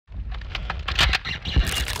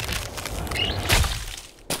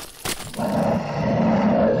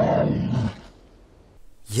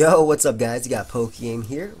Yo, what's up guys? You got PokeaimMD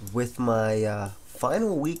here with my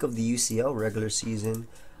final week of the UCL regular season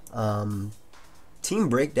team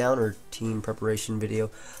breakdown or team preparation video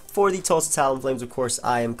for the Tulsa Talonflames. Of course,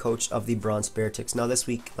 I am coach of the Bronx Beartics. Now this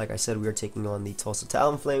week, like I said, we are taking on the Tulsa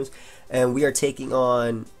Talonflames and we are taking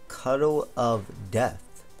on Cuddle of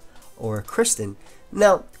Death or Kristen.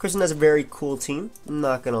 Now, Kristen has a very cool team, I'm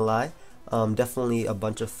not gonna lie. Definitely a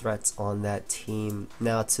bunch of threats on that team.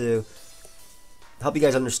 Now to help you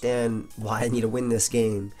guys understand why I need to win this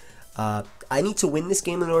game. I need to win this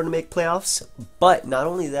game in order to make playoffs, but not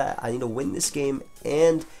only that, I need to win this game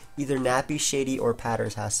and either Nappy, Shady, or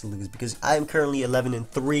Patters has to lose because I am currently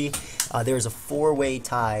 11-3. There is a four-way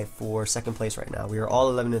tie for second place right now. We are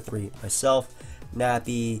all 11-3. Myself,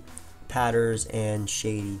 Nappy, Patters, and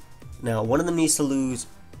Shady. Now, one of them needs to lose,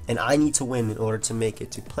 and I need to win in order to make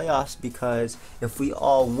it to playoffs because if we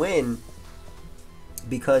all win,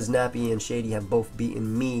 because Nappy and Shady have both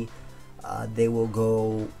beaten me, they will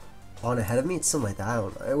go on ahead of me. It's something like that. I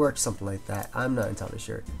don't know. It works something like that. I'm not entirely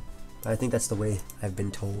sure. But I think that's the way I've been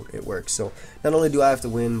told it works. So not only do I have to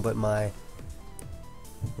win, but my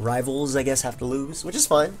rivals, I guess, have to lose, which is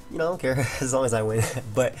fine. You know, I don't care as long as I win.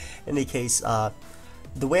 But in any case, the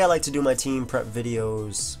way I like to do my team prep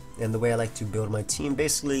videos and the way I like to build my team,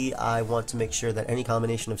 basically, I want to make sure that any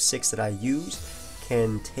combination of 6 that I use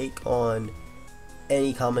can take on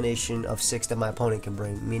any combination of 6 that my opponent can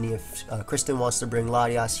bring. Meaning if Kristen wants to bring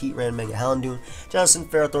Latias, Heatran, Mega Houndoom, Jellicent,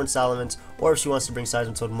 Ferrothorn, Salamence, or if she wants to bring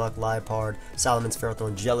Seismitoad, Muck, Liepard, Salamence,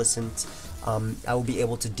 Ferrothorn, Jellicent, I will be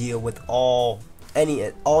able to deal with all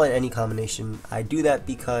in any combination. I do that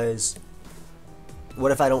because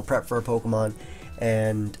what if I don't prep for a Pokemon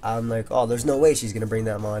and I'm like, oh, there's no way she's gonna bring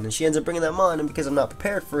that Mon, and she ends up bringing that Mon, and because I'm not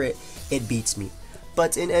prepared for it, it beats me.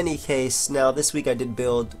 But in any case, now this week I did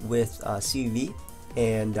build with CV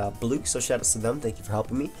and Blue, so shout outs to them, thank you for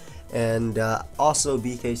helping me. And also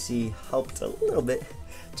BKC helped a little bit,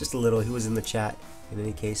 just a little, he was in the chat in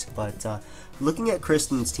any case. But looking at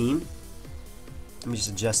Kristen's team, let me just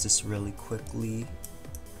adjust this really quickly,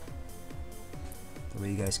 the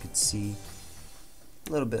way you guys could see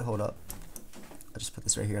a little bit. Hold up, I'll just put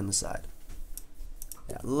this right here on the side.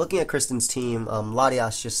 Yeah, looking at Kristen's team,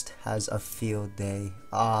 Latias just has a field day.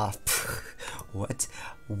 What?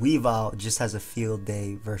 Weavile just has a field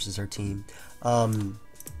day versus her team.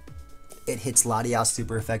 It hits Latias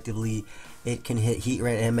super effectively. It can hit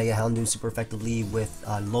Heatran and Mega Houndoom super effectively with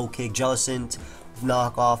low kick, Jellicent,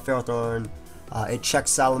 knockoff, Ferrothorn. It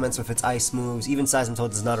checks Salamence with its ice moves. Even Seismitoad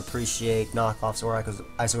does not appreciate knockoffs or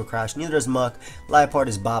Icicle Crash. Neither does Muck. Liepard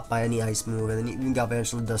is bopped by any ice move, and then even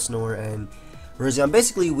Galvantula, Dusknoir, and Rizzion.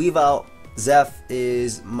 Basically, Weavile Zeph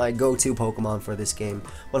is my go-to Pokemon for this game,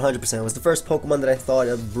 100%. It was the first Pokemon that I thought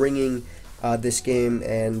of bringing this game,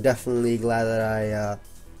 and definitely glad that I,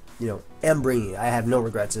 am bringing it. I have no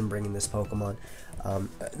regrets in bringing this Pokemon.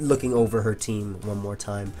 Looking over her team one more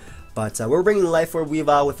time. But we're bringing Life Orb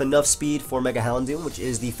Weavile with enough speed for Mega Houndoom, which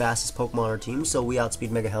is the fastest Pokemon on our team. So we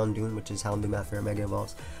outspeed Mega Houndoom, which is Houndoom after it Mega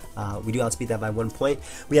Evolves. We do outspeed that by 1 point.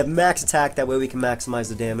 We have max attack, that way we can maximize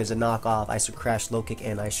the damage. A knockoff, Icicle Crash, Low Kick,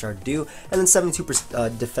 and Ice Shard do. And then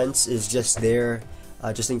 72% defense is just there,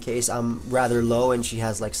 just in case I'm rather low and she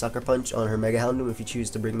has like Sucker Punch on her Mega Houndoom. If you choose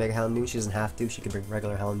to bring Mega Houndoom, she doesn't have to. She can bring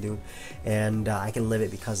regular Houndoom, and I can live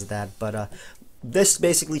it because of that. But this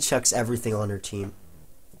basically checks everything on her team.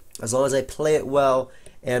 As long as I play it well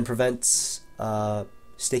and prevents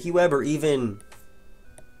Sticky Web or even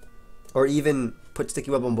put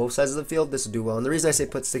Sticky Web on both sides of the field, this will do well. And the reason I say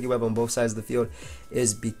put Sticky Web on both sides of the field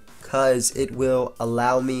is because it will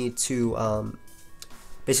allow me to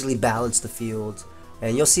basically balance the field.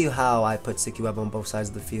 And you'll see how I put Sticky Web on both sides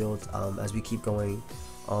of the field as we keep going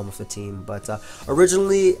with the team. But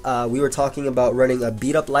originally we were talking about running a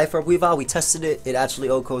beat up Life Orb Weavile. We tested it. It actually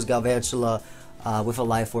OHKOs Galvantula with a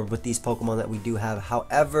Life Orb with these Pokemon that we do have.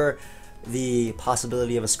 However, the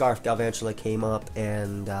possibility of a Scarf Galvantula came up,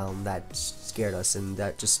 and that scared us, and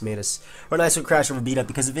that just made us run Icicle Crash over beat up,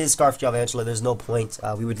 because if it is Scarf Galvantula, there's no point.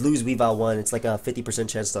 We would lose Weavile 1. It's like a 50%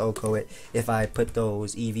 chance to OHKO it if I put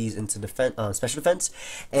those EVs into special defense,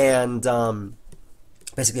 and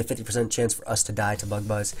basically a 50% chance for us to die to Bug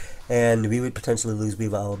Buzz, and we would potentially lose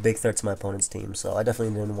Weavile, a big threat to my opponent's team, so I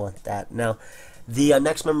definitely didn't want that. Now, the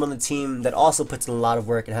next member on the team that also puts in a lot of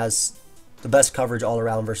work and has the best coverage all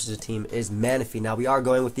around versus the team is Manaphy. Now we are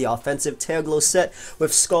going with the offensive Tail Glow set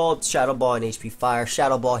with Scald, Shadow Ball, and HP Fire.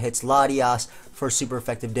 Shadow Ball hits Latias for super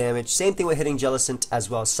effective damage. Same thing with hitting Jellicent as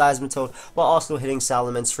well as Seismitoad, while also hitting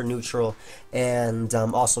Salamence for neutral, and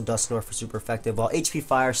also Dusknoir for super effective. While HP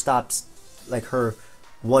Fire stops like her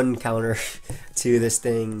one counter to this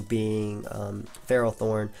thing being Feral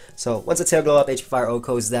Thorn. So once the tail glow up, HP Fire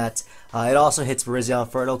OHKOs that. It also hits Virizion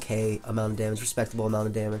for an okay amount of damage, respectable amount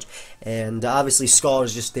of damage. And obviously Skull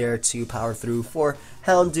is just there to power through for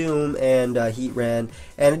Houndoom and Heatran.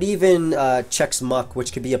 And it even checks Muck,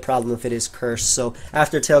 which could be a problem if it is cursed. So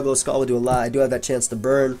after tail glow, Skull will do a lot. I do have that chance to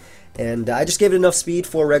burn. And I just gave it enough speed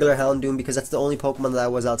for regular Houndoom because that's the only Pokemon that I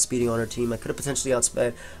was outspeeding on our team. I could have potentially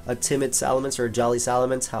outsped a timid Salamence or a Jolly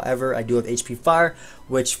Salamence. However, I do have HP Fire,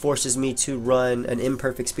 which forces me to run an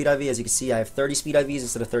imperfect speed IV. As you can see, I have 30 speed IVs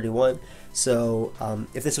instead of 31. So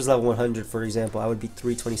if this was level 100, for example, I would be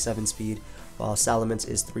 327 speed, while Salamence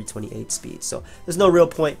is 328 speed. So there's no real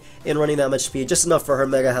point in running that much speed. Just enough for her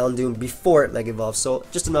Mega Houndoom before it Mega Evolves. So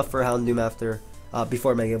just enough for Houndoom after.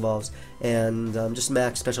 Before Mega Evolves, and just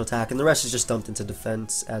max special attack, and the rest is just dumped into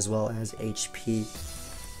defense as well as HP.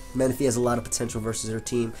 Manaphy has a lot of potential versus her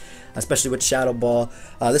team, especially with Shadow Ball.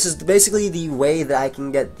 This is basically the way that I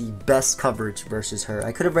can get the best coverage versus her.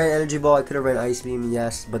 I could have ran Energy Ball, I could have ran Ice Beam,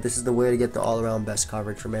 yes, but this is the way to get the all-around best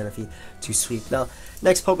coverage for Manaphy to sweep. Now,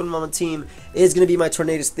 next Pokemon on the team is going to be my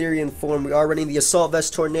Tornadus Therian form. We are running the Assault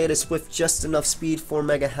Vest Tornadus with just enough speed for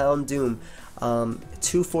Mega Houndoom.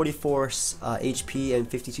 244 HP and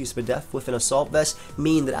 52 speed def with an Assault Vest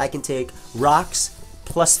mean that I can take Rocks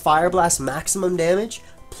plus Fire Blast maximum damage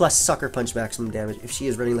plus Sucker Punch maximum damage if she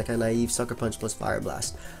is running like a naive Sucker Punch plus Fire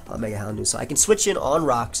Blast Mega Houndoom. So I can switch in on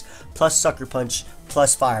Rocks plus Sucker Punch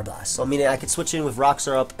plus Fire Blast. So meaning I can switch in with Rocks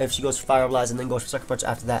are up if she goes for Fire Blast and then goes for Sucker Punch.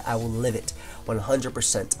 After that, I will live it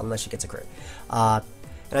 100% unless she gets a crit.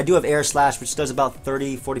 And I do have Air Slash, which does about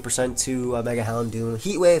 30-40% to Mega Houndoom.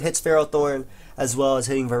 Heat Wave hits Feral Thorn, as well as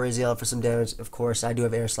hitting Virizion for some damage. Of course, I do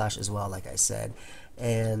have Air Slash as well, like I said.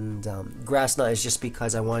 And Grass Knot is just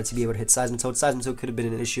because I wanted to be able to hit Seismitoad. Seismitoad could have been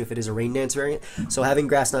an issue if it is a Rain Dance variant. So having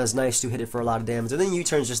Grass Knot is nice to hit it for a lot of damage. And then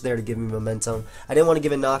U-Turn is just there to give me momentum. I didn't want to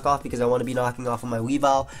give it knockoff because I want to be knocking off of my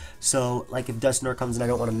Weavile. So like if Dusknoir comes in, I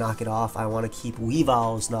don't want to knock it off. I want to keep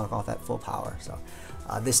Weavile's knockoff at full power. So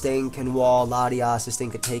this thing can wall Latias. This thing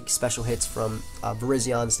could take special hits from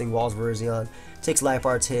Virizion. This thing walls Virizion. Takes Life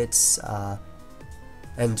Arts hits.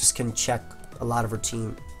 And just can check a lot of her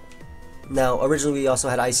team. Now, originally we also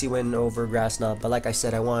had Icy Wind over Grass Knot, but like I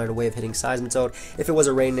said, I wanted a way of hitting Seismitoad if it was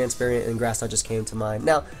a Rain Dance variant, and Grass Knot just came to mind.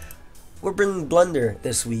 Now, we're bringing Blunder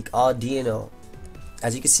this week, all Dino.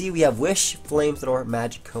 As you can see, we have Wish, Flamethrower,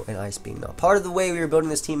 Magic Coat, and Ice Beam. Now, part of the way we were building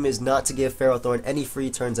this team is not to give Feral Thorn any free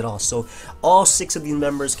turns at all. So, all 6 of these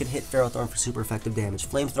members can hit Feral Thorn for super effective damage.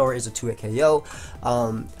 Flamethrower is a 2-hit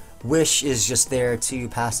KO. Wish is just there to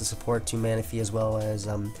pass the support to Manaphy as well as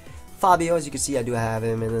Fabio. As you can see, I do have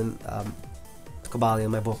him, and then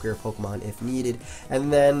Cobalion, my bulkier Pokemon, if needed.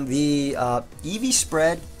 And then the EV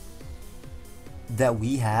spread that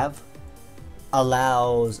we have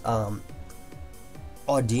allows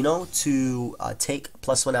Audino to take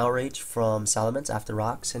 +1 Outrage from Salamence after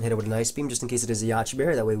Rocks and hit it with an Ice Beam just in case it is a Yachi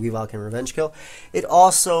Berry. That way Weavile can Revenge Kill. It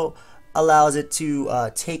also allows it to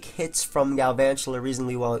take hits from Galvantula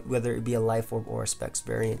reasonably well, whether it be a Life Orb or a Specs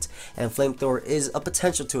variant. And Flamethrower is a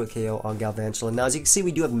potential to a KO on Galvantula. Now, as you can see,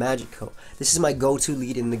 we do have Magic Coat. This is my go-to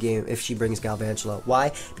lead in the game if she brings Galvantula.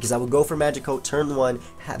 Why? Because I would go for Magic Coat turn 1,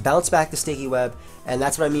 bounce back the Sticky Web, and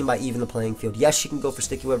that's what I mean by even the playing field. Yes, she can go for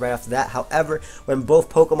Sticky Web right after that. However, when both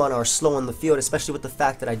Pokemon are slow on the field, especially with the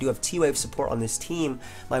fact that I do have T-Wave support on this team,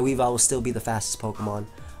 my Weavile will still be the fastest Pokemon,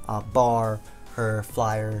 bar her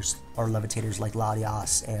Flyers or Levitators like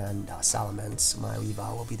Latias and Salamence. My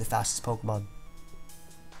Weavile will be the fastest Pokemon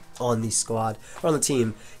on the squad, or on the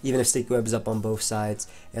team, even if Sticky Web is up on both sides.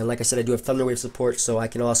 And like I said, I do have Thunder Wave support, so I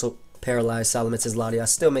can also paralyze Salamence's Latias,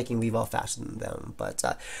 still making Weavile faster than them. But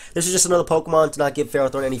this is just another Pokemon to not give Feral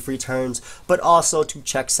Thorn any free turns, but also to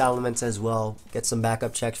check Salamence as well. Get some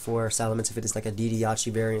backup checks for Salamence if it is like a DD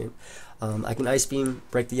Yachi variant. I can Ice Beam,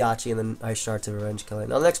 break the Yachi, and then Ice Shard to Revenge Kill it.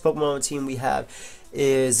 Now, the next Pokemon on the team we have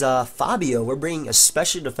is Fabio. We're bringing a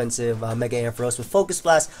specially defensive Mega Ampharos with Focus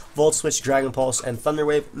Blast, Volt Switch, Dragon Pulse, and Thunder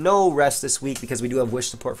Wave. No rest this week because we do have Wish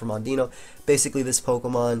support from Mondino. Basically, this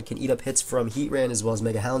Pokemon can eat up hits from Heatran as well as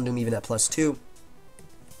Mega Houndoom, even at +2.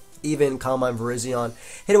 Even Calm Mind Virizion,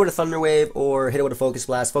 hit it with a Thunder Wave or hit it with a Focus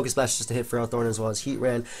Blast. Focus Blast just to hit Feral Thorn as well as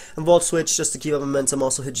Heatran. And Volt Switch just to keep up momentum,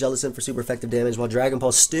 also hit Jellicent for super effective damage, while Dragon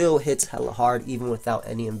Pulse still hits hella hard even without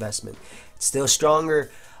any investment. It's still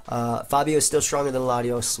stronger. Fabio is still stronger than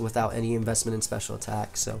Latios without any investment in special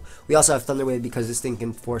attack. So we also have Thunder Wave because this thing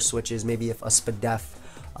can force switches. Maybe if a Spadef,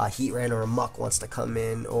 Heatran, or a Muck wants to come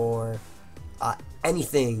in, or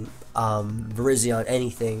anything Virizion,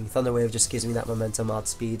 anything. Thunder Wave just gives me that momentum,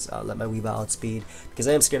 outspeeds, let my Weavile outspeed, because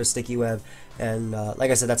I am scared of Sticky Web, and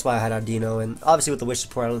like I said, that's why I had Audino, and obviously with the Wish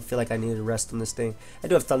support, I don't feel like I needed a rest on this thing. I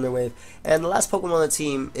do have Thunder Wave, and the last Pokemon on the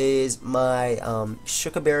team is my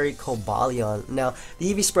Shukaberry Cobalion. Now,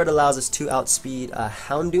 the EV spread allows us to outspeed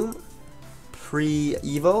Houndoom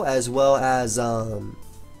pre-Evo, as well as,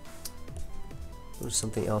 there's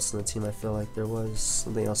something else on the team. I feel like there was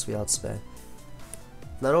something else we outsped.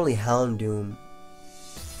 Not only Houndoom.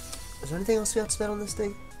 Is there anything else we outsped on this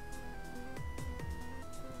thing?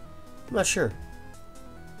 I'm not sure.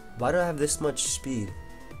 Why do I have this much speed?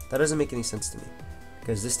 That doesn't make any sense to me.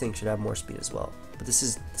 Because this thing should have more speed as well. But this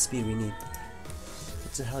is the speed we need.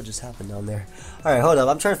 What the hell just happened down there? Alright, hold up.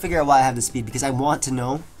 I'm trying to figure out why I have the speed. Because I want to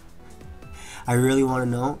know. I really want to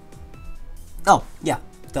know. Oh, yeah.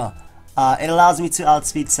 Duh. It allows me to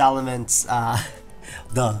outspeed Salamence.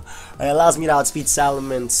 It allows me to outspeed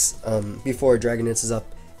Salamence before Dragonite is up,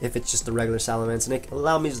 if it's just a regular Salamence, and it can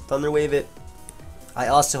allow me to Thunder Wave it. I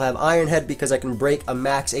also have Iron Head because I can break a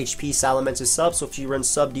max HP Salamence's sub, so if she runs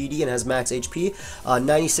sub DD and has max HP,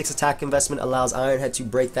 96 attack investment allows Iron Head to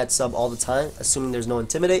break that sub all the time, assuming there's no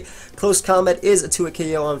Intimidate. Close Combat is a 2-hit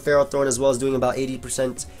KO on Ferrothorn, as well as doing about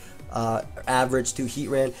 80% average to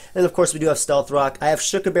Heatran. And of course we do have Stealth Rock. I have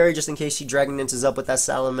Shukaberry just in case she Dragonite is up with that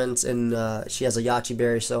Salamence, and she has a Yachi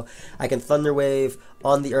Berry, so I can Thunder Wave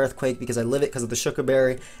on the Earthquake because I live it because of the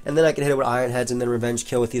Shukaberry, and then I can hit it with Iron Heads and then Revenge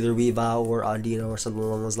Kill with either Weavile or Audino or something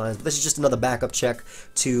along those lines. But this is just another backup check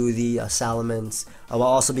to the Salamence, while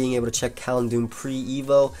also being able to check Houndoom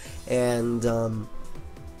pre-Evo, and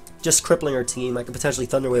just crippling her team. I could potentially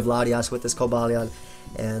Thunder Wave Latias with this Cobalion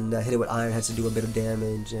and hit it with Iron Heads to do a bit of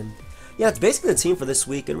damage. And yeah, it's basically the team for this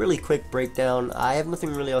week. A really quick breakdown. I have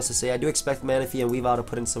nothing really else to say. I do expect Manaphy and Weavile to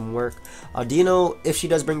put in some work. Audino, if she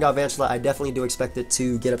does bring out Vantula, I definitely do expect it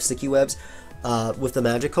to get up Sticky Webs with the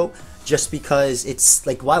Magikarp, just because it's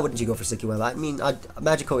like, why wouldn't you go for Sticky Web? I mean,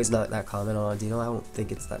 Magikarp is not that common on Audino. I don't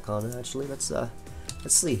think it's that common actually. Let's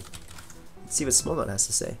see. Let's see what Smogon has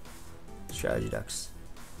to say. Strategy decks.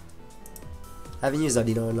 I haven't used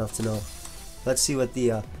Audino enough to know. Let's see what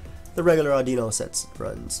the regular Audino sets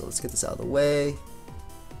run. So let's get this out of the way.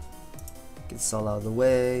 Get this all out of the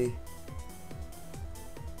way.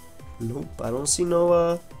 Nope, I don't see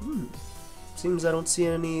no. Seems I don't see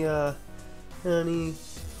any. I don't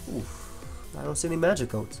see any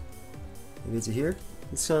Magikarps. Maybe it's here.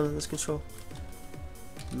 Let's control.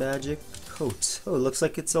 Magikarp. Oh, it looks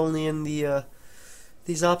like it's only in the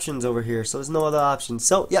these options over here, so there's no other options.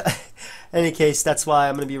 So yeah, in any case, that's why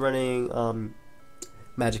I'm gonna be running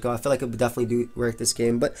Magikarp. I feel like it would definitely do work this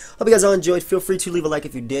game. But hope you guys all enjoyed. Feel free to leave a like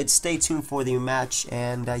if you did. Stay tuned for the match,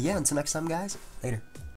 and yeah, until next time, guys. Later.